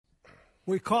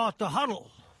We call it the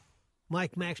Huddle.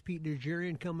 Mike, Max, Pete,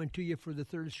 Nigerian coming to you for the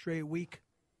third straight week.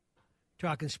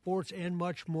 Talking sports and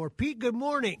much more. Pete, good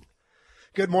morning.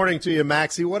 Good morning to you,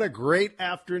 Maxie. What a great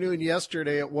afternoon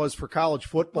yesterday it was for college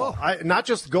football. Not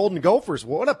just the Golden Gophers.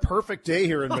 What a perfect day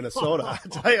here in Minnesota. I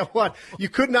tell you what, you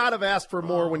could not have asked for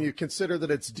more when you consider that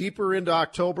it's deeper into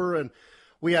October and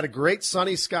we had a great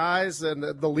sunny skies and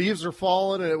the leaves are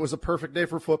falling and it was a perfect day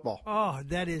for football. Oh,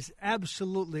 that is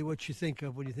absolutely what you think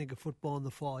of when you think of football in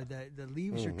the fall. The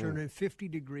leaves are turning 50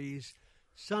 degrees.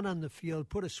 Sun on the field,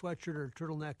 put a sweatshirt or a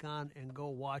turtleneck on and go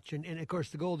watch. And, of course,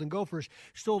 the Golden Gophers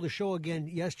stole the show again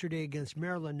yesterday against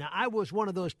Maryland. Now, I was one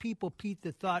of those people, Pete,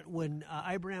 that thought when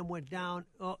Ibrahim went down,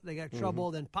 they got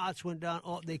trouble. Then Potts went down,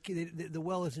 the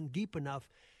well isn't deep enough.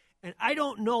 And I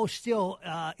don't know still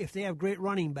if they have great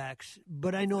running backs,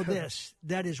 but I know this.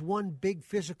 That is one big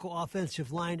physical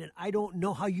offensive line, and I don't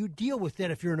know how you deal with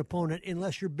that if you're an opponent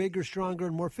unless you're bigger, stronger,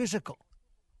 and more physical.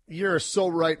 You're so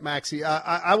right, Maxie.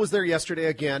 I was there yesterday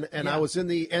again, and I was in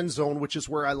the end zone, which is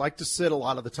where I like to sit a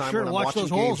lot of the time when I'm watching games.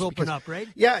 Sure, watch those holes open up, right?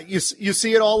 Yeah, you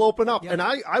see it all open up. Yep. And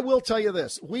I will tell you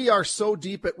this. We are so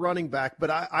deep at running back, but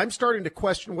I'm starting to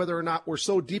question whether or not we're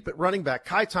so deep at running back.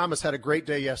 Kai Thomas had a great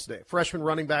day yesterday. Freshman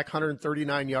running back,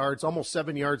 139 yards, almost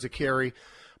 7 yards a carry.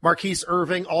 Marquise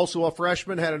Irving, also a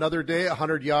freshman, had another day,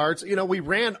 100 yards. You know, we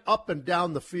ran up and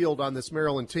down the field on this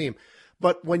Maryland team.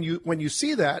 But when you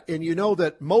see that and you know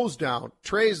that Mo's down,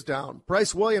 Trey's down,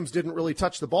 Bryce Williams didn't really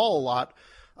touch the ball a lot,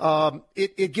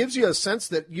 it gives you a sense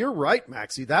that you're right,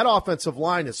 Maxie. That offensive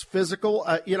line is physical.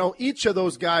 Each of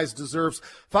those guys deserves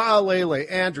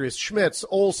Fa'alele, Andrews, Schmitz,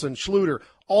 Olsen, Schluter,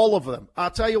 all of them.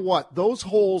 I'll tell you what, those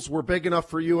holes were big enough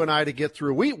for you and I to get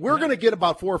through. We're going to get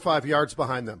about 4 or 5 yards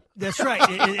behind them. That's right.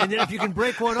 and then if you can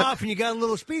break one off and you got a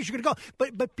little speed, you're going to go.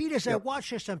 But Pete, as I watch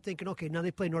this, I'm thinking, okay, now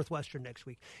they play Northwestern next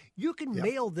week. You can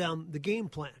mail them the game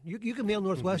plan. You can mail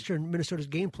Northwestern Minnesota's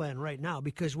game plan right now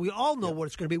because we all know what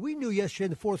it's going to be. We knew yesterday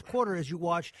in the fourth quarter as you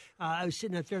watched. I was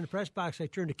sitting out there in the press box. I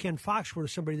turned to Ken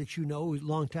Foxworth, somebody that you know, who's a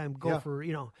longtime Gopher,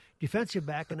 defensive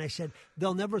back, and I said,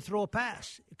 they'll never throw a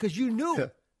pass because you knew.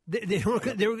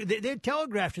 They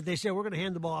telegraphed it. They said, we're going to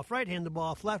hand the ball off right, hand the ball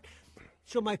off left.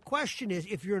 So my question is,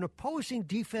 if you're an opposing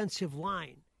defensive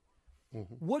line,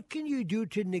 what can you do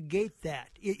to negate that?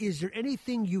 Is there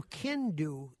anything you can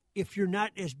do if you're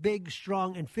not as big,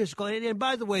 strong, and physical? And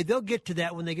by the way, they'll get to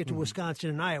that when they get to Wisconsin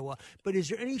and Iowa. But is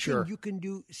there anything you can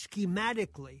do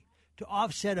schematically to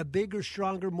offset a bigger,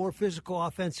 stronger, more physical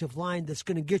offensive line that's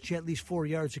going to get you at least 4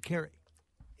 yards a carry?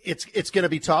 It's going to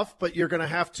be tough, but you're going to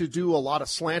have to do a lot of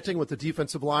slanting with the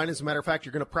defensive line. As a matter of fact,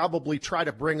 you're going to probably try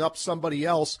to bring up somebody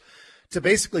else to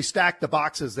basically stack the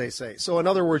box, as they say. So in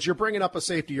other words, you're bringing up a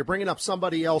safety. You're bringing up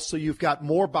somebody else so you've got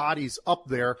more bodies up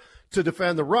there to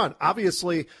defend the run.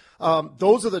 Obviously,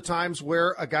 those are the times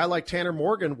where a guy like Tanner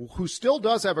Morgan, who still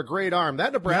does have a great arm,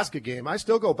 that Nebraska game, I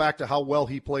still go back to how well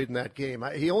he played in that game.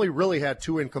 He only really had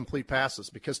 2 incomplete passes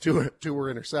because two were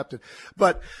intercepted.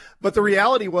 But the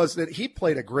reality was that he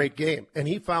played a great game, and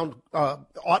he found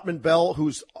Ottman Bell,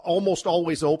 who's almost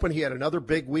always open. He had another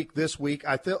big week this week.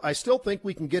 I still think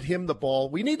we can get him the ball.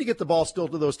 We need to get the ball still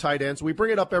to those tight ends. We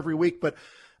bring it up every week, but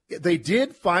they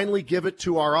did finally give it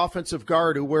to our offensive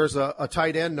guard who wears a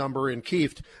tight end number in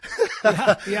Kieft.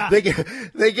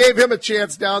 They gave him a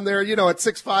chance down there, at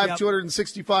 6'5",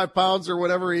 265 pounds or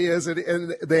whatever he is,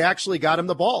 and they actually got him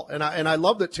the ball. And I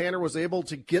love that Tanner was able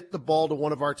to get the ball to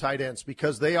one of our tight ends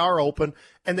because they are open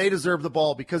and they deserve the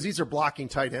ball because these are blocking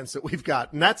tight ends that we've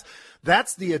got. And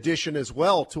that's the addition as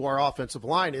well to our offensive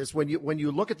line is when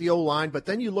you look at the O-line, but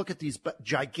then you look at these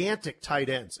gigantic tight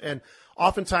ends. And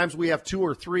oftentimes we have 2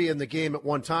 or 3 in the game at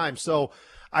one time. So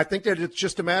I think that it's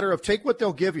just a matter of take what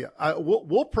they'll give you.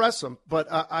 We'll press them, but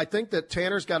I think that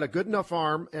Tanner's got a good enough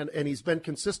arm, and he's been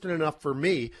consistent enough for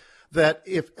me that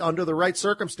if under the right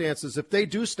circumstances, if they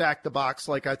do stack the box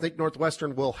like I think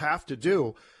Northwestern will have to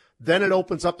do, then it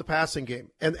opens up the passing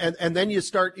game. And then you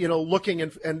start, looking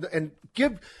and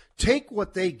take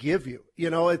what they give you.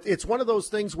 It's one of those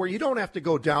things where you don't have to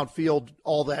go downfield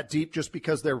all that deep just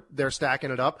because they're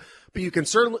stacking it up. But you can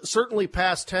certainly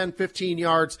pass 10, 15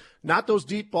 yards, not those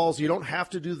deep balls. You don't have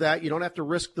to do that. You don't have to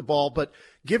risk the ball, but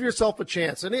give yourself a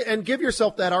chance and give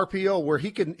yourself that RPO where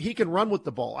he can run with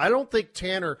the ball. I don't think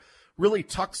Tanner really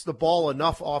tucks the ball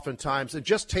enough oftentimes and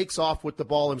just takes off with the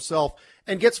ball himself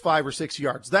and gets 5 or 6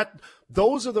 yards.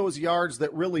 Those are those yards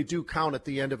that really do count at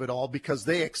the end of it all because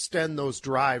they extend those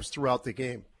drives throughout the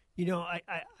game. I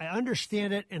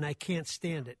understand it and I can't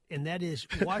stand it, and that is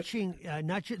watching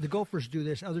not just the Gophers do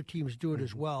this, other teams do it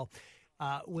as well.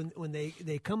 when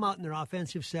they come out in their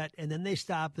offensive set and then they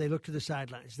stop, they look to the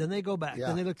sidelines. Then they go back.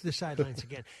 Then they look to the sidelines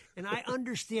again. And I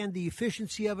understand the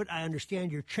efficiency of it. I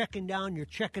understand you're checking down, you're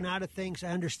checking out of things. I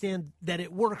understand that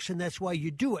it works, and that's why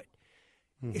you do it.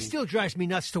 Mm-hmm. It still drives me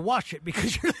nuts to watch it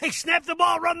because you're like, snap the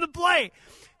ball, run the play.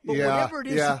 But whatever it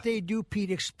is that they do, Pete,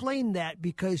 explain that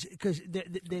because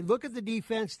they look at the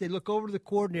defense, they look over to the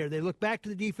coordinator, they look back to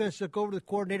the defense, look over to the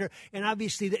coordinator, and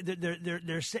obviously they're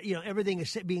everything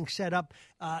is being set up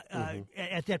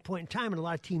at that point in time, and a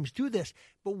lot of teams do this.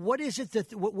 But what is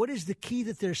it what is the key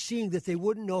that they're seeing that they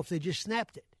wouldn't know if they just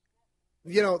snapped it?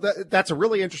 That's a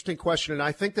really interesting question, and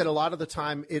I think that a lot of the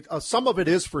time, some of it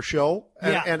is for show,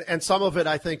 and some of it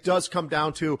I think does come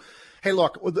down to, hey,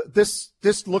 look, this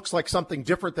looks like something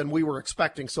different than we were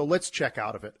expecting, so let's check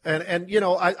out of it. And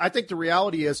I think the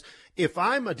reality is, if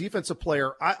I'm a defensive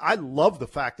player, I love the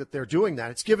fact that they're doing that.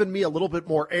 It's given me a little bit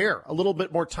more air, a little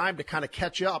bit more time to kind of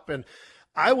catch up, and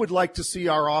I would like to see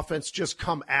our offense just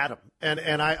come at them.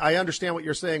 And I understand what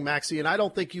you're saying, Maxie, and I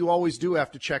don't think you always do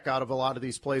have to check out of a lot of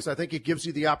these plays. I think it gives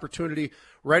you the opportunity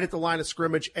right at the line of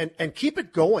scrimmage and keep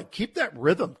it going. Keep that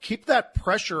rhythm. Keep that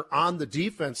pressure on the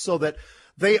defense so that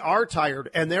they are tired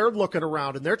and they're looking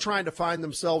around and they're trying to find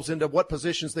themselves into what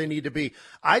positions they need to be.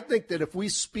 I think that if we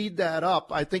speed that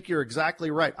up, I think you're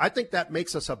exactly right. I think that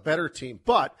makes us a better team.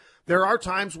 But there are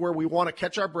times where we want to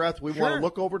catch our breath. We want to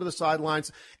look over to the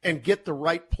sidelines and get the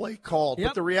right play called. Yep.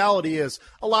 But the reality is,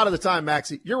 a lot of the time,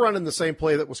 Maxie, you're running the same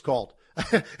play that was called.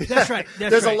 That's right.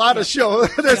 There's a lot of show.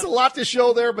 There's a lot to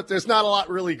show there, but there's not a lot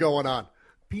really going on.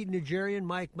 Pete Nigerian,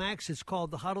 Mike Max. It's called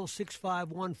The Huddle,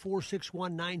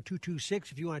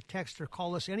 651-461-9226. If you want to text or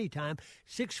call us anytime,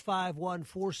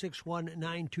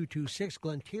 651-461-9226.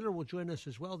 Glenn Taylor will join us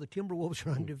as well. The Timberwolves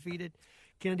are undefeated.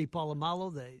 Kennedy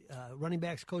Palomalo, the running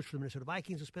backs coach for the Minnesota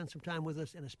Vikings, will spend some time with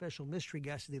us, and a special mystery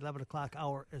guest at the 11 o'clock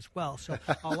hour as well. So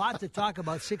a lot to talk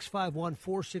about,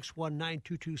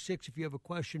 651-461-9226. If you have a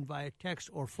question via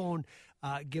text or phone,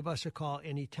 give us a call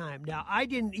anytime. Now, I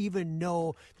didn't even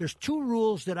know, there's two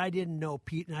rules that I didn't know,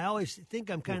 Pete, and I always think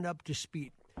I'm kind of up to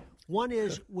speed. One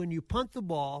is when you punt the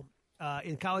ball,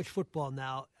 in college football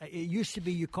now, it used to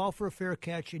be you call for a fair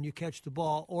catch and you catch the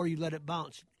ball, or you let it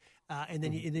bounce. And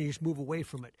then you just move away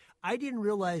from it. I didn't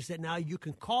realize that now you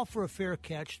can call for a fair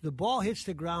catch, the ball hits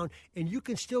the ground, and you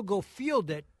can still go field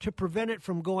it to prevent it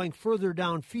from going further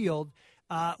downfield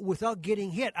without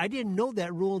getting hit. I didn't know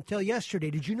that rule until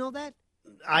yesterday. Did you know that?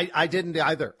 I didn't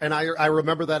either, and I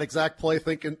remember that exact play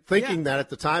thinking that at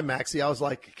the time, Maxie. I was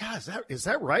like, God, is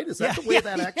that right? Is that the way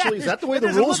that actually is that the way the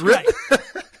rule's written? Right.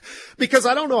 Because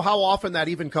I don't know how often that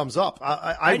even comes up.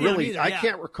 I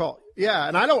can't recall. Yeah,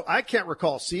 and I can't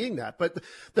recall seeing that. But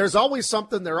there's always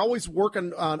something. They're always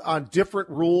working on different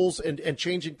rules and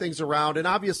changing things around. And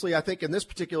obviously, I think in this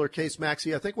particular case,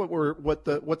 Maxie, I think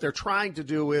what they're trying to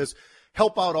do is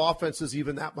help out offenses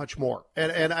even that much more.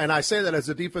 And I say that as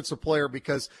a defensive player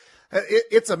because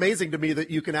it's amazing to me that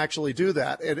you can actually do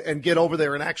that and get over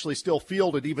there and actually still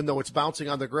field it even though it's bouncing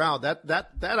on the ground. That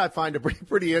I find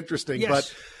pretty interesting. Yes.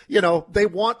 But, they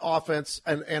want offense,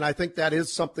 and I think that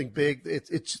is something big.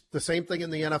 It's the same thing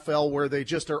in the NFL where they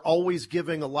just are always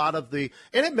giving a lot of and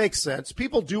it makes sense.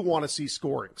 People do want to see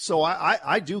scoring. So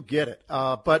I do get it.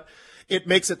 But it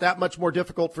makes it that much more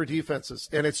difficult for defenses.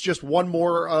 And it's just one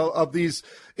more of these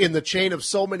in the chain of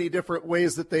so many different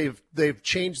ways that they've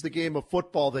changed the game of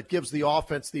football that gives the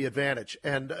offense the advantage.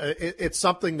 And it's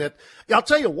something that I'll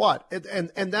tell you what,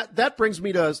 and that brings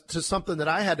me to something that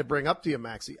I had to bring up to you,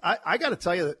 Maxie. I got to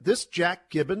tell you that this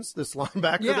Jack Gibbons, this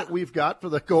linebacker that we've got for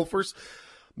the Gophers,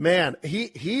 man,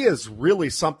 he is really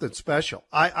something special.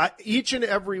 I each and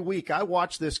every week I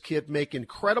watch this kid make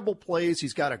incredible plays.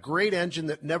 He's got a great engine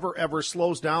that never ever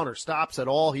slows down or stops at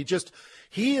all. He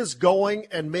is going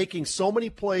and making so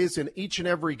many plays in each and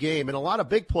every game, and a lot of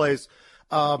big plays.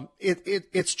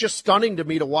 It's just stunning to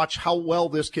me to watch how well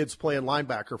this kid's playing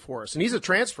linebacker for us, and he's a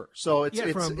transfer. So it's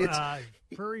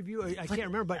Prairie View, I can't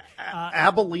remember, but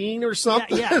Abilene or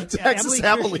something. Texas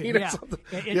Abilene or something.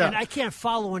 And I can't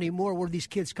follow anymore where these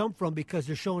kids come from because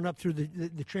they're showing up through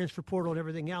the transfer portal and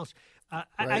everything else.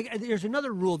 Right. There's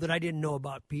another rule that I didn't know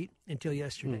about, Pete, until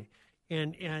yesterday.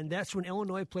 And that's when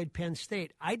Illinois played Penn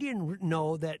State. I didn't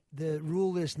know that the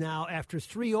rule is now after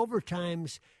 3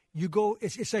 overtimes, you go.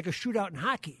 It's like a shootout in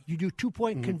hockey. You do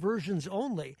 2-point conversions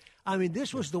only. I mean,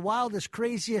 this was the wildest,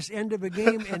 craziest end of a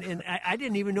game, and I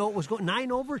didn't even know it was going 9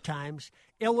 overtimes.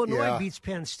 Illinois beats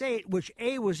Penn State, which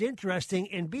A, was interesting,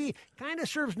 and B, kind of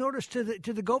serves notice to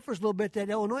the Gophers a little bit that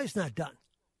Illinois is not done.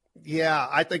 Yeah,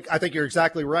 I think you're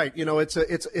exactly right.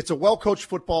 It's a well-coached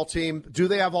football team. Do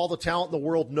they have all the talent in the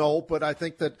world? No, but I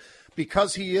think that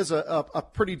because he is a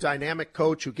pretty dynamic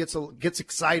coach who gets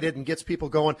excited and gets people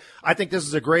going. I think this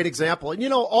is a great example.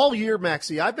 And, all year,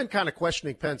 Maxie, I've been kind of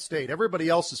questioning Penn State. Everybody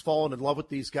else has fallen in love with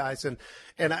these guys. And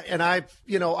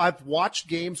I've watched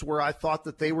games where I thought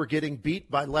that they were getting beat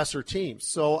by lesser teams.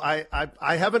 So I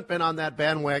haven't been on that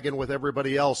bandwagon with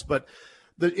everybody else, but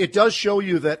it does show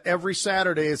you that every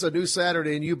Saturday is a new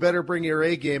Saturday, and you better bring your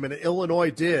A game. And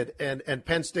Illinois did, and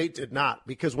Penn State did not.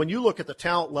 Because when you look at the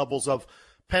talent levels of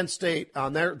Penn State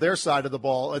on their side of the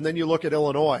ball, and then you look at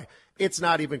Illinois, it's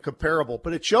not even comparable.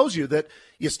 But it shows you that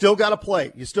you still got to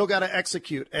play. You still got to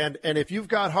execute. And if you've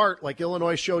got heart, like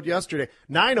Illinois showed yesterday,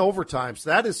 9 overtimes,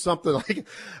 that is something like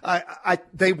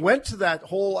they went to that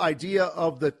whole idea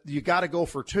of you got to go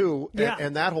for 2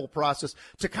 and that whole process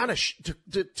to kind of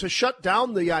to shut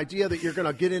down the idea that you're going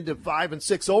to get into 5 and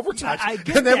 6 overtimes. I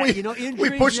get and then that. we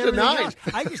pushed to 9. Else.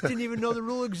 I just didn't even know the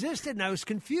rule existed, and I was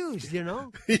confused,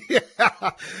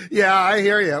 Yeah, I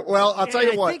hear you. Well, I'll tell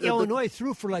you what. I think Illinois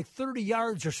threw for like 30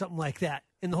 yards or something like that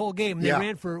in the whole game. They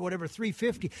ran for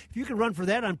 350. If you can run for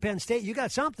that on Penn State, you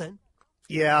got something.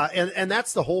 Yeah, and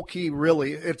that's the whole key,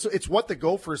 really. It's what the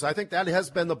Gophers, I think that has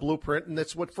been the blueprint, and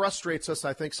it's what frustrates us,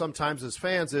 I think, sometimes as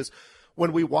fans is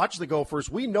when we watch the Gophers,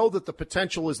 we know that the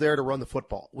potential is there to run the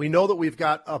football. We know that we've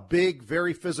got a big,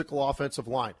 very physical offensive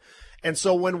line. And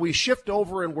so when we shift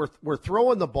over and we're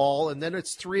throwing the ball, and then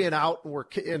it's 3 and out, and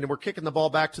we're kicking the ball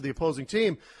back to the opposing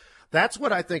team, that's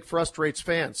what I think frustrates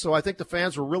fans. So I think the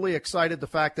fans were really excited the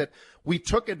fact that we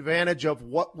took advantage of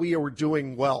what we were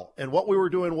doing well. And what we were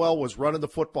doing well was running the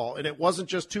football. And it wasn't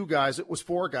just 2 guys, it was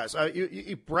 4 guys.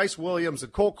 Bryce Williams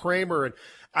and Cole Kramer. And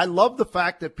I love the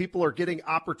fact that people are getting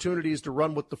opportunities to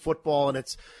run with the football. And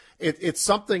it's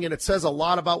something, and it says a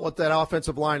lot about what that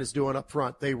offensive line is doing up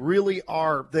front. They really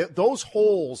are. Those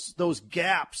holes, those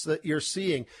gaps that you're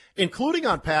seeing, including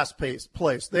on pass plays,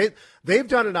 they've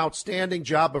done an outstanding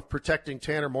job of protecting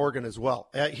Tanner Morgan as well.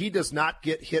 He does not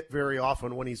get hit very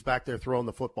often when he's back there throwing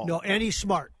the football. No, and he's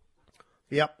smart.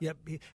 Yep.